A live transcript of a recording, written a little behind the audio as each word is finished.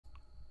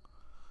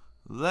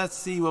Let's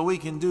see what we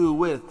can do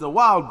with the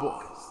Wild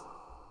Boys.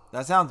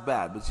 That sounds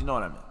bad, but you know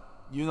what I meant.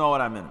 You know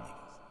what I meant, amigos.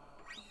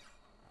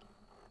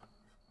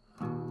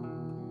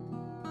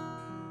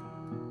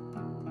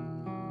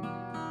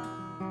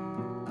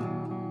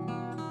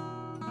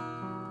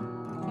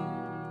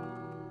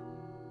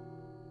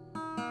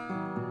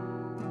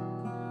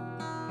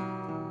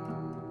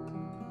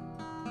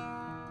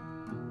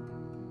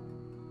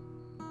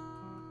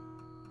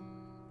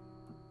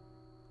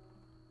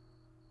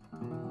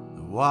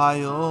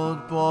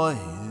 Wild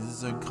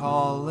boys are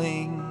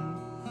calling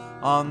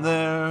on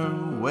their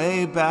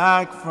way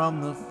back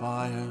from the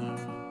fire.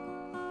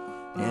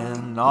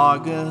 An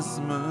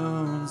August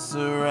moon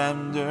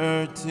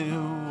surrender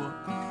to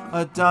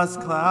a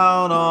dust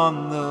cloud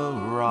on the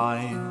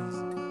rise.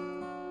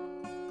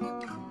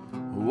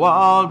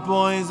 Wild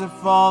boys are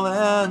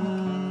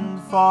fallen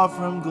far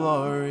from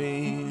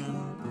glory,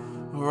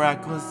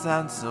 reckless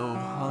and so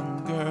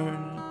hungered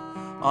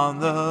on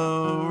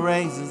the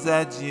razors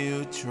that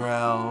you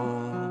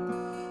trail,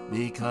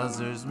 because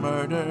there's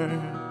murder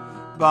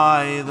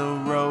by the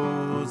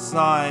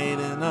roadside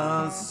in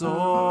a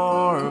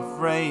sore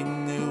afraid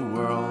new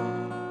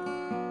world.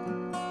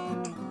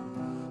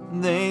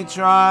 They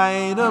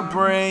try to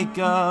break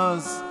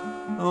us,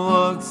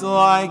 looks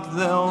like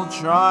they'll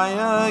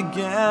try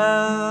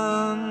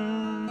again.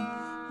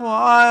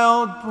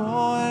 Wild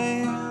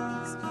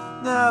boys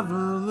never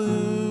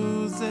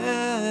lose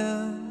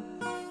it.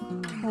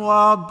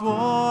 Wild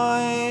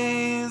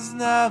boys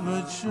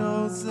never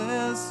chose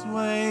this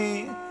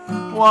way.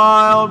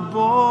 Wild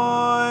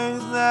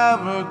boys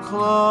never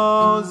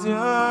close your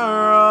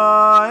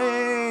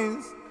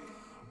eyes.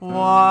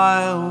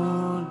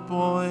 Wild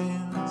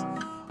boys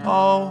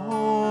always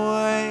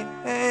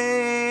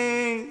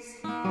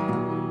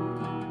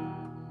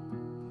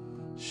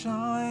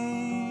shine.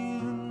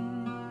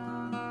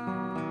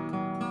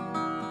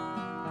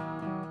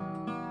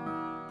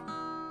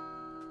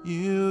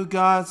 You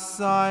got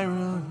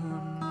sirens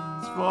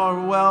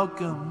for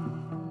welcome,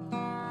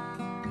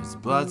 there's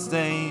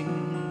bloodstain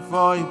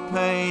for your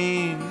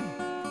pain,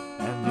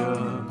 and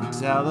your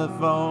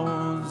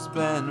telephone's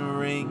been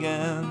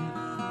ringing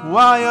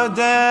while you're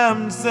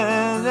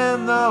dancing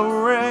in the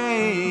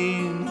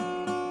rain.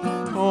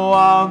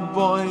 Wild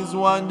boys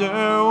wonder,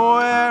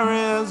 where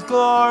is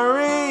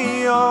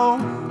glory? Oh,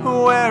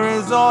 where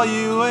is all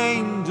you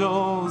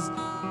angels?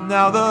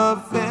 Now the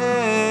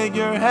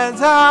figureheads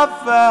have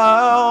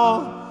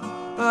fell,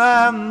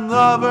 and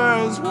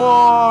lovers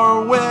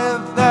war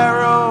with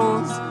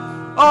arrows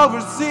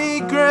over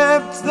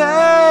secrets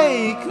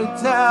they could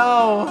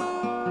tell.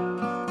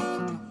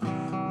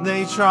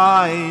 They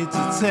try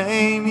to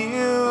tame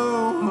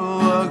you,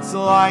 looks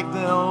like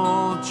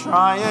they'll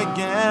try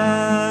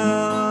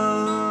again.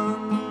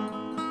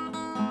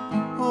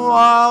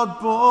 Wild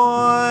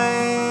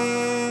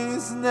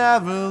boys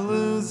never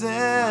lose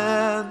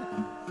it.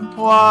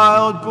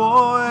 Wild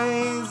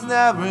boys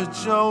never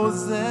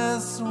chose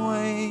this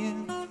way.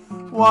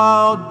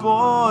 Wild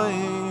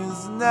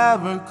boys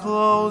never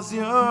close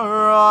your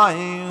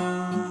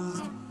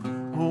eyes.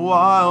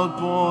 Wild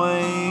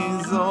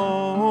boys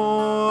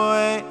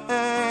always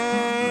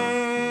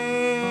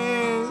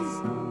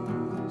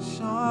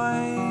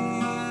shine.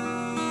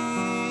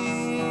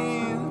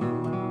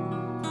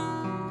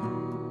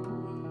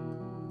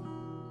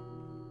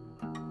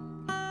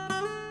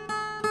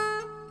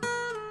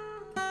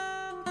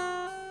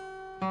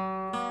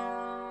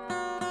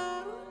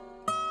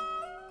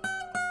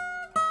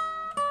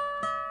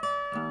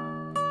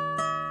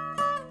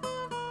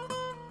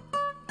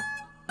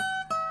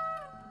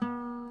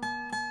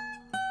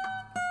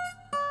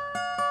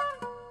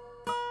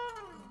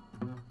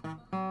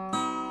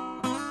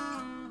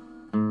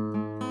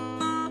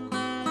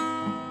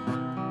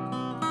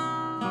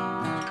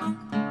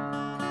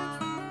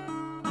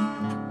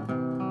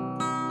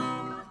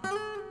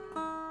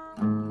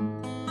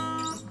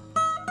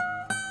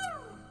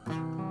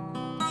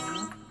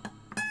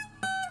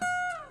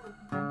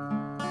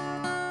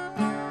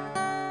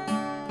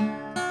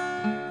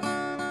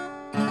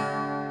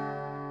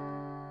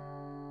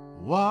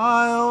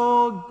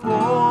 Wild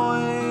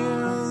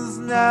boys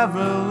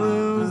never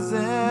lose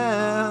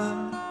it.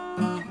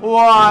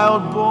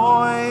 Wild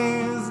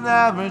boys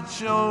never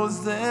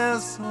chose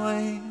this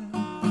way.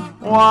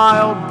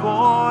 Wild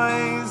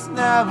boys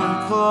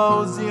never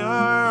close your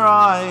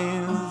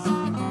eyes.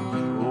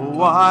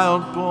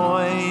 Wild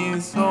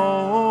boys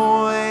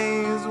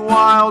always.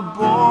 Wild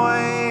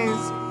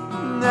boys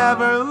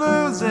never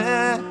lose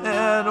it.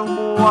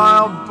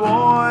 Wild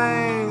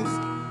boys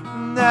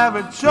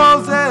never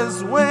chose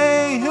this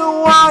way.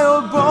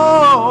 Wild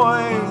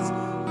boys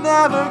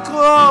never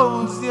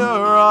close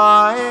your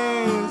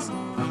eyes.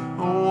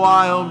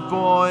 Wild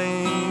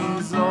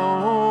boys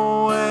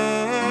always.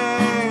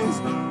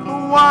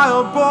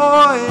 Wild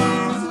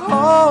boys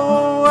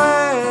always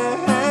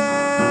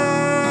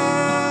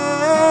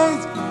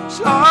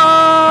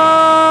shine.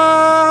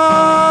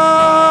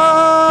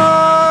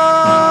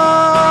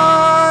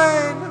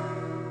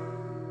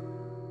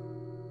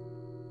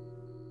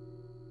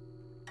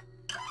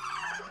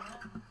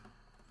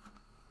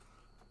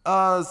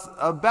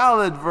 A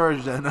ballad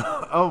version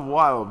of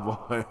Wild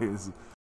Boys.